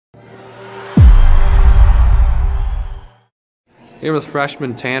Here with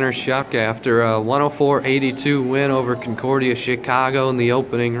freshman Tanner Shuck after a 104-82 win over Concordia-Chicago in the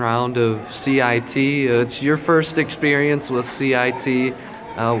opening round of CIT. It's your first experience with CIT.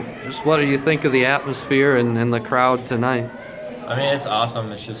 Just what do you think of the atmosphere and the crowd tonight? I mean, it's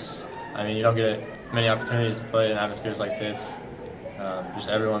awesome. It's just, I mean, you don't get many opportunities to play in atmospheres like this. Just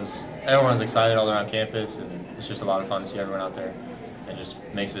everyone's excited all around campus, and it's just a lot of fun to see everyone out there. It just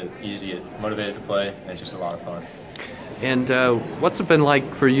makes it easy to get motivated to play, and it's just a lot of fun. And what's it been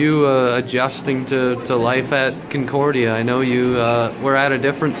like for you adjusting to life at Concordia? I know you were at a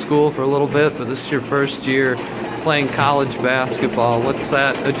different school for a little bit, but this is your first year playing college basketball. What's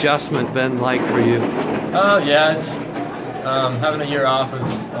that adjustment been like for you? Yeah, it's having a year off was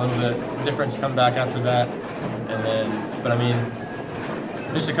a little bit different to come back after that, and then, but I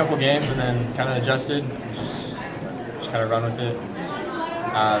mean, just a couple games and then kind of adjusted, just kind of run with it.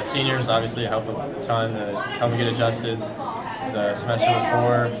 Seniors obviously helped a ton to help me get adjusted the semester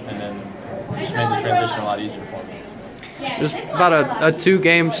before, and then just made the transition a lot easier for me. There's about a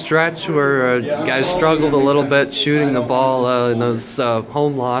two-game stretch where guys struggled a little bit shooting the ball in those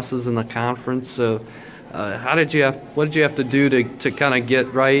home losses in the conference. So, what did you have to do to kind of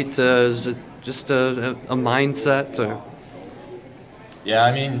get right? Is it just a mindset? Or? Yeah,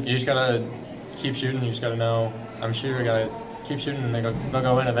 I mean, you just gotta keep shooting. You just gotta know. I'm sure you gotta keep shooting, and they'll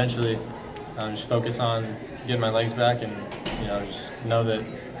go in eventually. Just focus on getting my legs back, and just know that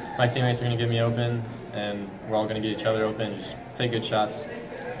my teammates are gonna get me open, and we're all gonna get each other open. Just take good shots,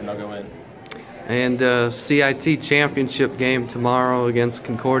 and they'll go in. And CIT championship game tomorrow against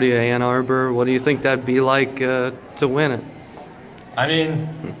Concordia Ann Arbor. What do you think that'd be like to win it? I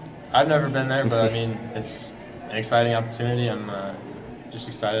mean, I've never been there, but I mean, it's an exciting opportunity. I'm just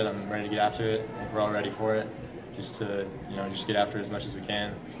excited. I'm ready to get after it. I think we're all ready for it. Just to just get after it as much as we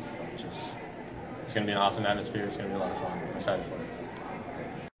can. It's going to be an awesome atmosphere. It's going to be a lot of fun. I'm excited for it.